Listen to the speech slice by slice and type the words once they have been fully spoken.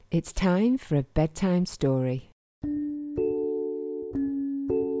It's time for a bedtime story.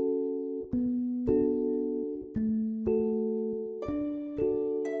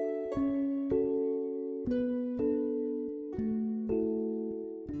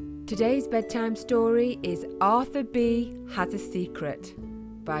 Today's bedtime story is Arthur B. Has a Secret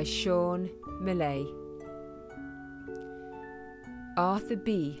by Shaun Millay. Arthur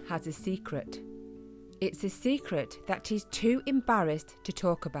B. has a secret. It's a secret that he's too embarrassed to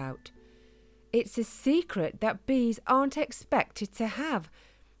talk about. It's a secret that bees aren't expected to have,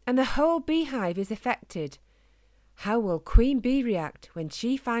 and the whole beehive is affected. How will Queen Bee react when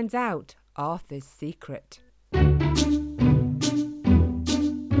she finds out Arthur's secret?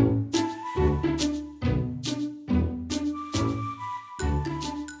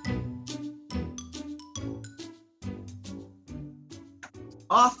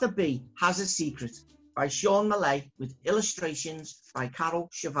 Arthur B. Has a Secret by Shaun Millay with illustrations by Carol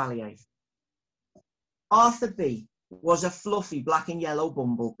Chevalier. Arthur B. was a fluffy black and yellow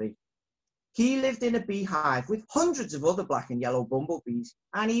bumblebee. He lived in a beehive with hundreds of other black and yellow bumblebees,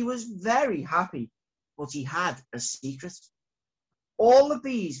 and he was very happy, but he had a secret. All the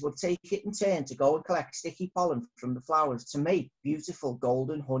bees would take it in turn to go and collect sticky pollen from the flowers to make beautiful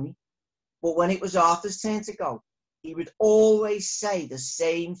golden honey. But when it was Arthur's turn to go, he would always say the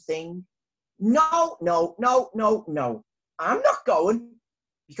same thing. No, I'm not going.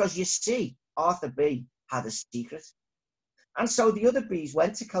 Because you see, Arthur B. had a secret. And so the other bees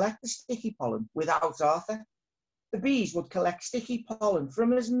went to collect the sticky pollen without Arthur. The bees would collect sticky pollen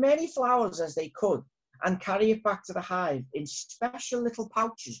from as many flowers as they could and carry it back to the hive in special little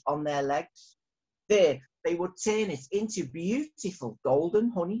pouches on their legs. There, they would turn it into beautiful golden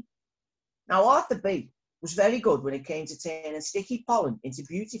honey. Now, Arthur B. was very good when it came to turning sticky pollen into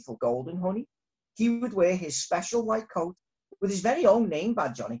beautiful golden honey. He would wear his special white coat with his very own name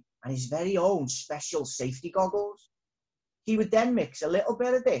badge on it and his very own special safety goggles. He would then mix a little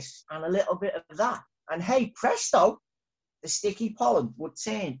bit of this and a little bit of that, and hey, presto, the sticky pollen would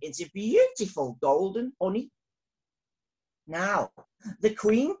turn into beautiful golden honey. Now, the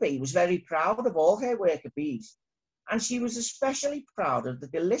queen bee was very proud of all her worker bees, and she was especially proud of the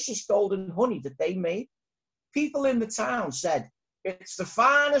delicious golden honey that they made. People in the town said, "It's the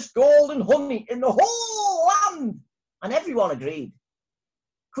finest golden honey in the whole land," and everyone agreed.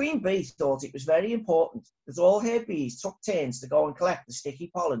 Queen Bee thought it was very important that all her bees took turns to go and collect the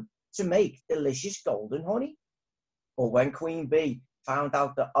sticky pollen to make delicious golden honey. But when Queen Bee found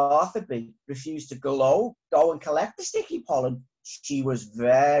out that Arthur B. refused to go and collect the sticky pollen, she was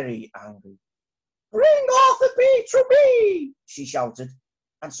very angry. "Bring Arthur B. to me," she shouted.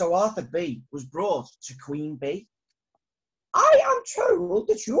 And so Arthur B. was brought to Queen Bee. "I am told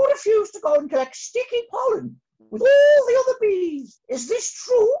that you refuse to go and collect sticky pollen with all the other bees. Is this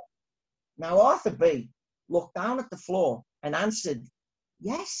true?" Now Arthur B. looked down at the floor and answered,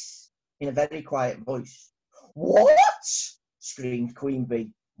 "Yes," in a very quiet voice. "What?" screamed Queen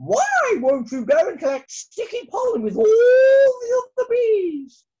Bee. "Why won't you go and collect sticky pollen with all the other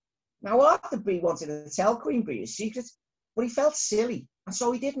bees?" Now Arthur B. wanted to tell Queen Bee his secret, but he felt silly, and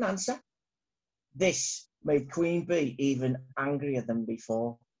so he didn't answer. This made Queen Bee even angrier than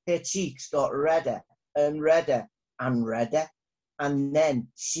before. Her cheeks got redder and redder and redder, and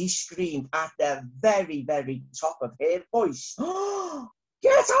then she screamed at the very, very top of her voice, "Oh,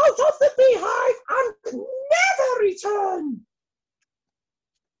 get out of the beehive and never return!"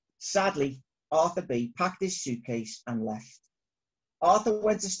 Sadly, Arthur B. packed his suitcase and left. Arthur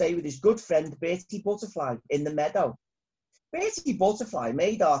went to stay with his good friend Bertie Butterfly in the meadow. Bertie Butterfly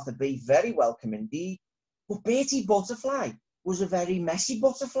made Arthur B. very welcome indeed, but Bertie Butterfly was a very messy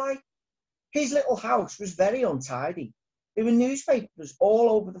butterfly. His little house was very untidy. There were newspapers all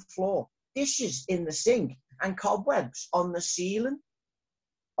over the floor, dishes in the sink, and cobwebs on the ceiling.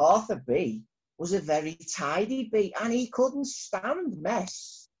 Arthur B. was a very tidy bee, and he couldn't stand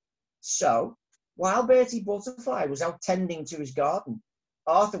mess. So, while Bertie Butterfly was out tending to his garden,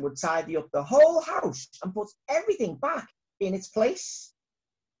 Arthur would tidy up the whole house and put everything back in its place.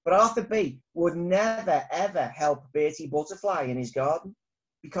 But Arthur B. would never, ever help Bertie Butterfly in his garden,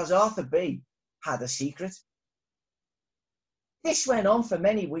 because Arthur B. had a secret. This went on for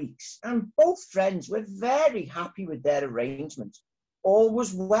many weeks, and both friends were very happy with their arrangement. All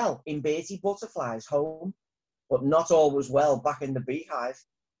was well in Bertie Butterfly's home, but not all was well back in the beehive.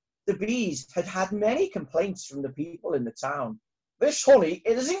 The bees had had many complaints from the people in the town. "This honey,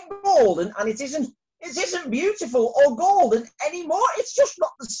 it isn't golden, and it isn't beautiful or golden anymore. It's just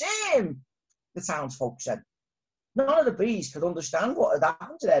not the same," the townsfolk said. None of the bees could understand what had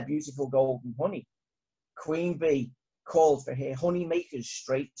happened to their beautiful golden honey. Queen Bee called for her honey makers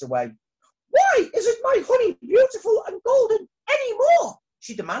straight away. Why isn't my honey beautiful and golden anymore?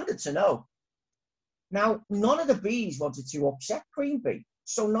 She demanded to know. Now, none of the bees wanted to upset Queen Bee,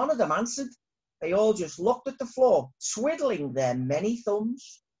 so none of them answered. They all just looked at the floor, twiddling their many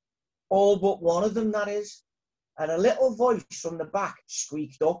thumbs. All but one of them, that is. And a little voice from the back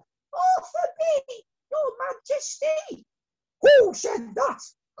squeaked up, Arthur Bee, your Majesty. Who said that?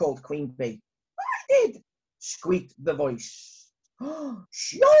 Called Queen Bee. I did, squeaked the voice.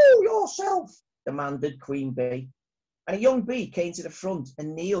 Show yourself, demanded Queen Bee. And a young bee came to the front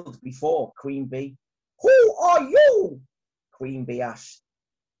and kneeled before Queen Bee. Who are you? Queen Bee asked.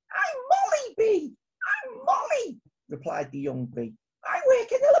 I'm Molly Bee. I'm Molly, replied the young bee. I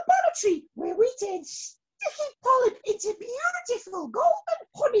work in the laboratory where we turn sticky pollen into beautiful golden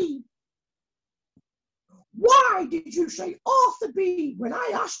honey. Why did you say Arthur Bee when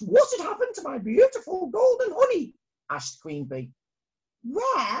I asked what had happened to my beautiful golden honey? Asked Queen Bee.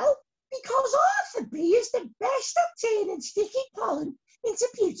 Well, because Arthur Bee is the best at turning sticky pollen into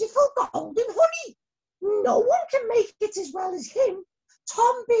beautiful golden honey. No one can make it as well as him.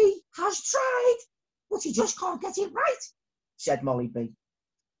 Tom Bee has tried, but he just can't get it right, said Molly Bee.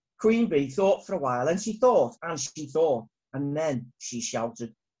 Queen Bee thought for a while, and she thought, and then she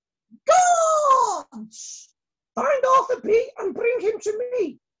shouted, Guards! Find Arthur Bee and bring him to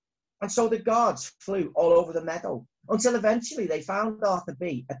me. And so the guards flew all over the meadow, until eventually they found Arthur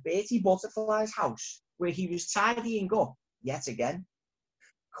Bee at Bertie Butterfly's house, where he was tidying up yet again.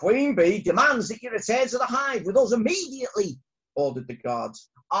 Queen Bee demands that you return to the hive with us immediately, ordered the guards.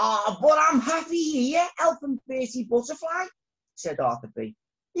 But I'm happy here, helping Bertie Butterfly, said Arthur Bee.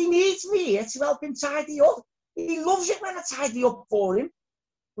 He needs me here to help him tidy up. He loves it when I tidy up for him.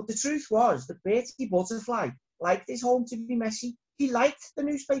 But the truth was that Bertie Butterfly liked his home to be messy. He liked the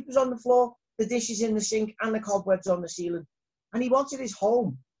newspapers on the floor, the dishes in the sink, and the cobwebs on the ceiling. And he wanted his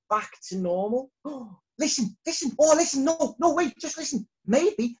home back to normal. Listen, no, wait, just listen.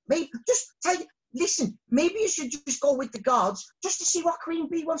 Maybe, just tell you, listen, maybe you should just go with the guards just to see what Queen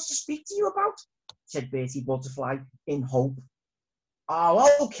Bee wants to speak to you about, said Bertie Butterfly in hope. Oh,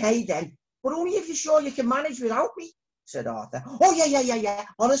 okay then, but only if you're sure you can manage without me, said Arthur. Oh, yeah,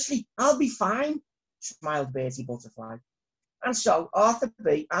 honestly, I'll be fine, smiled Bertie Butterfly. And so Arthur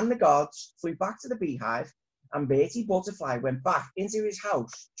Bee and the guards flew back to the beehive, and Bertie Butterfly went back into his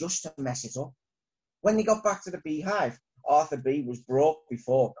house just to mess it up. When they got back to the beehive, Arthur Bee was brought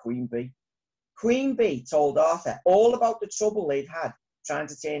before Queen Bee. Queen Bee told Arthur all about the trouble they'd had trying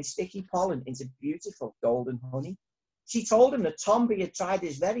to turn sticky pollen into beautiful golden honey. She told him that Tom Bee had tried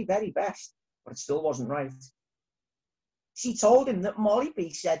his very, very best, but it still wasn't right. She told him that Molly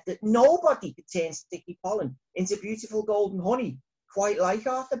Bee said that nobody could turn sticky pollen into beautiful golden honey, quite like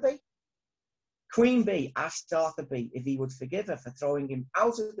Arthur Bee. Queen Bee asked Arthur Bee if he would forgive her for throwing him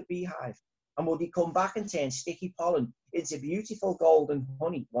out of the beehive, and would he come back and turn sticky pollen into beautiful golden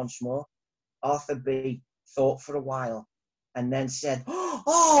honey once more. Arthur Bee thought for a while, and then said,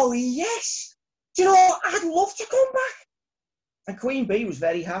 Oh, yes! Do you know, I'd love to come back. And Queen Bee was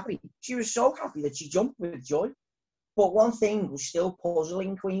very happy. She was so happy that she jumped with joy. But one thing was still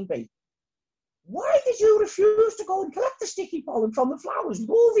puzzling Queen Bee. Why did you refuse to go and collect the sticky pollen from the flowers with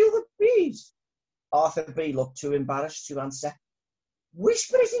all the other bees? Arthur Bee looked too embarrassed to answer.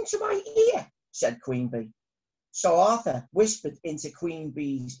 Whisper it into my ear, said Queen Bee. So Arthur whispered into Queen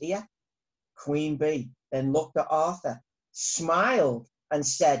Bee's ear. Queen Bee then looked at Arthur, smiled, and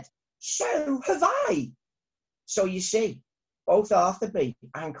said, So have I. So you see, both Arthur Bee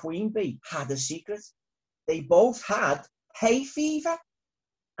and Queen Bee had a secret. They both had hay fever.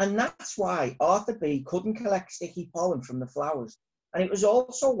 And that's why Arthur Bee couldn't collect sticky pollen from the flowers. And it was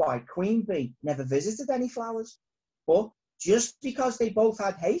also why Queen Bee never visited any flowers. But just because they both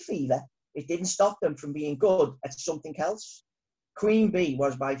had hay fever, it didn't stop them from being good at something else. Queen Bee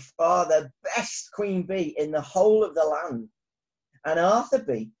was by far the best Queen Bee in the whole of the land. And Arthur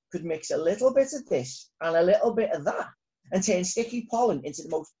Bee could mix a little bit of this and a little bit of that and turn sticky pollen into the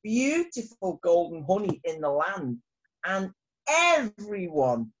most beautiful golden honey in the land. And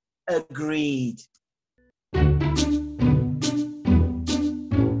everyone agreed.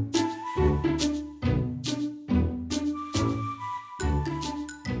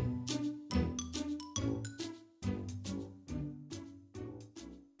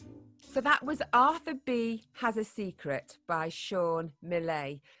 So that was Arthur Bee Has a Secret by Sean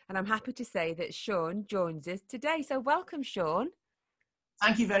Millay. And I'm happy to say that Sean joins us today. So welcome, Sean.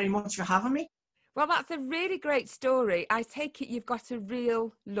 Thank you very much for having me. Well, that's a really great story. I take it you've got a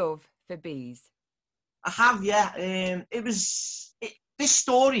real love for bees. I have, yeah. This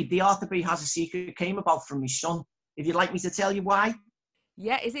story, The Arthur Bee Has a Secret, came about from my son. if you'd like me to tell you why.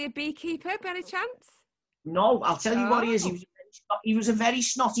 Yeah, is he a beekeeper by any chance? No, I'll tell you what he is. Oh. He was a very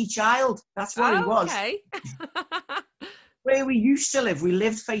snotty child. That's what he Oh, was. okay. Where we used to live, we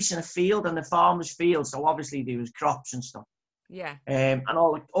lived facing a field and the farmer's field, so obviously there was crops and stuff. Yeah. And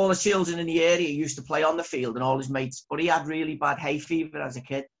all the children in the area used to play on the field and all his mates, but he had really bad hay fever as a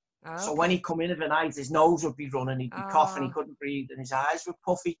kid. Oh, So okay. when he'd come in of the night, his nose would be running, he'd be coughing, he Oh. couldn't breathe, and his eyes were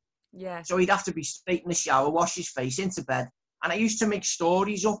puffy. Yeah. So he'd have to be straight in the shower, wash his face, into bed. And I used to make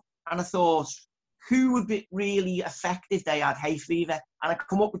stories up, and I thought, who would be really affected if they had hay fever? And I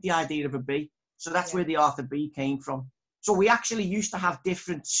come up with the idea of a bee. So that's where the Arthur bee came from. So we actually used to have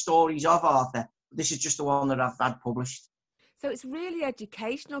different stories of Arthur. This is just the one that I've had published. So it's really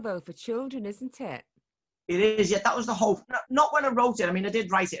educational, though, for children, isn't it? It is, yeah. That was the hope. Not when I wrote it. I mean, I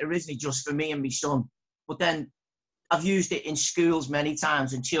did write it originally just for me and my son. But then I've used it in schools many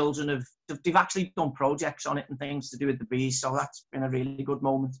times, and children they've actually done projects on it and things to do with the bees. So that's been a really good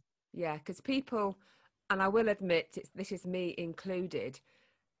moment. Yeah, because people, and I will admit, this is me included,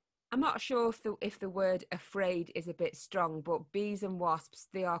 I'm not sure if the word afraid is a bit strong, but bees and wasps,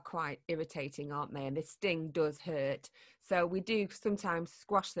 they are quite irritating, aren't they? And the sting does hurt. So we do sometimes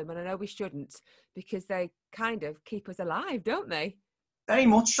squash them, and I know we shouldn't, because they kind of keep us alive, don't they? Very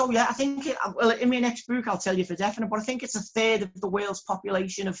much so, yeah. I think, in my next book, I'll tell you for definite, but I think it's a third of the world's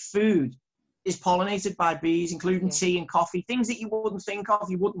population of food is pollinated by bees, including tea and coffee, things that you wouldn't think of,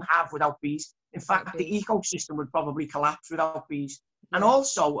 you wouldn't have without bees. In fact, the ecosystem would probably collapse without bees. And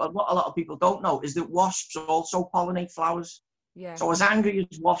also, what a lot of people don't know is that wasps also pollinate flowers. Yeah. So as angry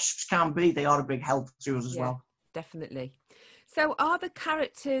as wasps can be, they are a big help to us as well. Definitely. So are the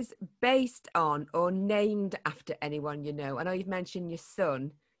characters based on or named after anyone you know? I know you've mentioned your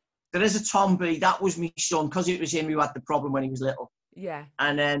son. There is a Tom Bee. That was my son, because it was him who had the problem when he was little. Yeah.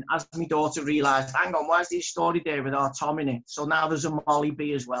 And then as my daughter realised, hang on, why is there a story there with our Tom in it? So now there's a Molly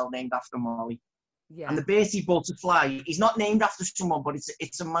Bee as well, named after Molly. Yeah. And the Bertie Butterfly, he's not named after someone, but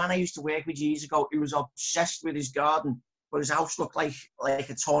it's a man I used to work with years ago who was obsessed with his garden, but his house looked like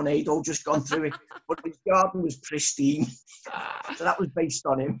a tornado just gone through it. But his garden was pristine. So that was based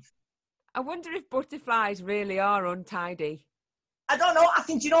on him. I wonder if butterflies really are untidy. I don't know. I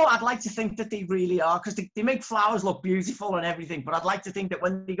think, I'd like to think that they really are, because they make flowers look beautiful and everything. But I'd like to think that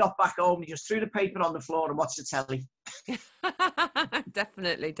when they got back home, they just threw the paper on the floor and watched the telly.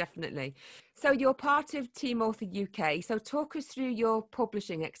 Definitely. So you're part of Team Author UK. So talk us through your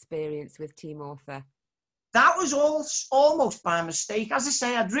publishing experience with Team Author. That was almost by mistake. As I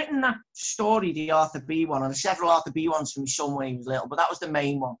say, I'd written that story, the Arthur Bee one, and several Arthur Bee ones for my son when he was little, but that was the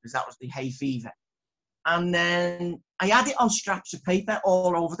main one, because that was the hay fever. And then I had it on scraps of paper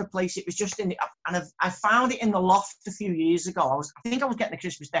all over the place. It was just I found it in the loft a few years ago. I think I was getting the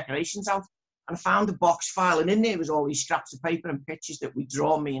Christmas decorations out, and I found a box file, and in there was all these scraps of paper and pictures that we'd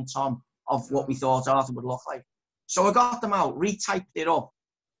drawn, me and Tom, of what we thought Arthur would look like. So I got them out, retyped it up,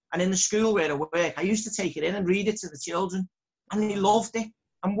 and in the school where I work, I used to take it in and read it to the children, and they loved it.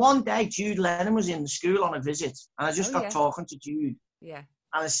 And one day, Jude Lennon was in the school on a visit, and I just got talking to Jude. Yeah.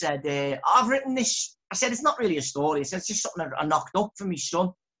 And I said, I've written this. I said, it's not really a story. I said, it's just something I knocked up for my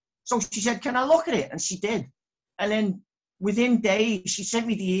son. So she said, can I look at it? And she did. And then within days, she sent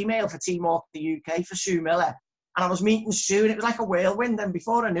me the email for Team Author UK for Sue Miller. And I was meeting Sue, and it was like a whirlwind. And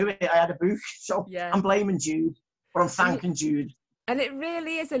before I knew it, I had a book. So I'm blaming Jude, but I'm thanking Jude. And it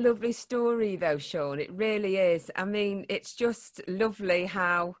really is a lovely story, though, Sean. It really is. I mean, it's just lovely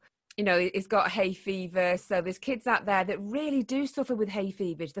how, it's got hay fever. So there's kids out there that really do suffer with hay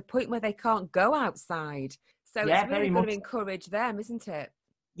fever to the point where they can't go outside. So it's really going to encourage them, isn't it?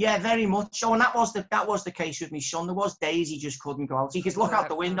 Yeah, very much so. And that was the case with my son. There was days he just couldn't go out. He could look out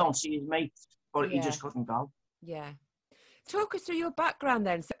the window and see his mates, but he just couldn't go. Yeah. Talk us through your background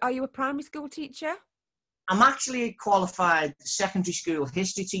then. So are you a primary school teacher? I'm actually a qualified secondary school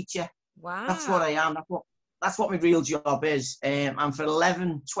history teacher. Wow. That's what I am. That's what my real job is. And for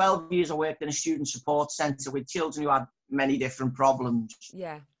 12 years, I worked in a student support centre with children who had many different problems.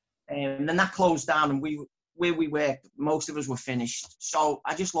 Yeah. And then that closed down, and where we worked, most of us were finished. So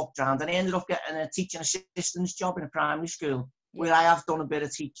I just looked around, and I ended up getting a teaching assistant's job in a primary school, where I have done a bit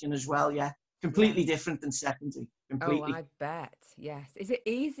of teaching as well, Completely different than secondary. Completely. Oh, I bet. Yes. Is it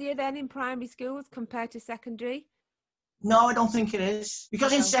easier then in primary schools compared to secondary? No, I don't think it is.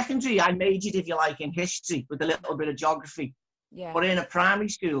 Because in secondary, I majored, if you like, in history with a little bit of geography. Yeah. But in a primary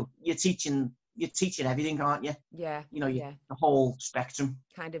school, you're teaching everything, aren't you? Yeah. The whole spectrum.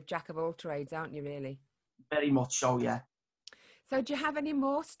 Kind of jack of all trades, aren't you, really? Very much so, yeah. So do you have any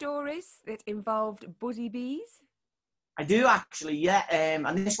more stories that involved buddy bees? I do actually, yeah.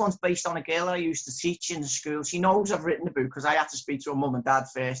 And this one's based on a girl I used to teach in the school. She knows I've written the book because I had to speak to her mum and dad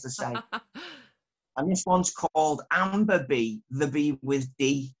first to say. And this one's called Amber Bee, the bee with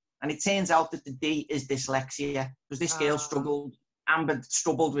D. And it turns out that the D is dyslexia because this girl Amber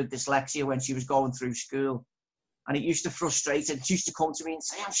struggled with dyslexia when she was going through school. And it used to frustrate her. She used to come to me and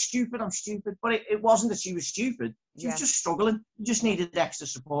say, I'm stupid. But it wasn't that she was stupid. She was just struggling. She just needed extra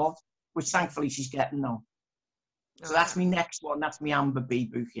support, which thankfully she's getting now. So that's my next one. That's my Amber Bee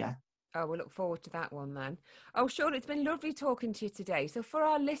book, yeah. Oh, we'll look forward to that one then. Oh, Sean, it's been lovely talking to you today. So for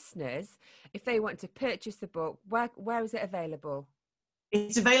our listeners, if they want to purchase the book, where is it available?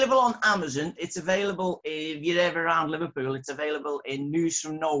 It's available on Amazon. It's available if you're ever around Liverpool. It's available in News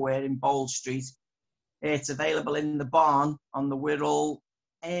from Nowhere in Bold Street. It's available in the barn on the Wirral.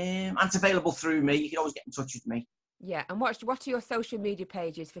 And it's available through me. You can always get in touch with me. Yeah, and what are your social media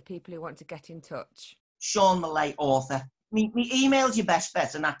pages for people who want to get in touch? Sean Millay, author. Me email's your best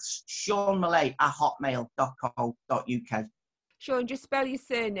bet, and that's seanmillay@hotmail.co.uk. Sean, just spell your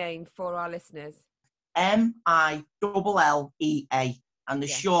surname for our listeners. Millea, and the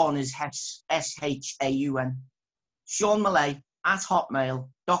Sean is Shaun.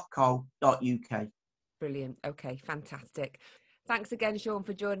 seanmillay@hotmail.co.uk. Brilliant. Okay, fantastic. Thanks again, Sean,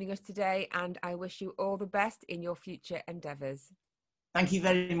 for joining us today, and I wish you all the best in your future endeavours. Thank you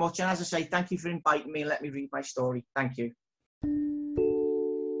very much. And as I say, thank you for inviting me and let me read my story. Thank you.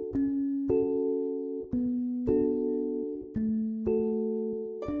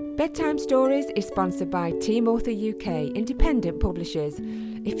 Bedtime Stories is sponsored by Team Author UK, independent publishers.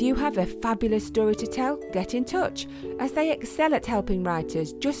 If you have a fabulous story to tell, get in touch, as they excel at helping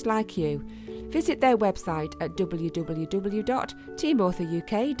writers just like you. Visit their website at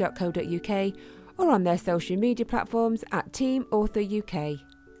www.teamauthoruk.co.uk or on their social media platforms at Team Author UK.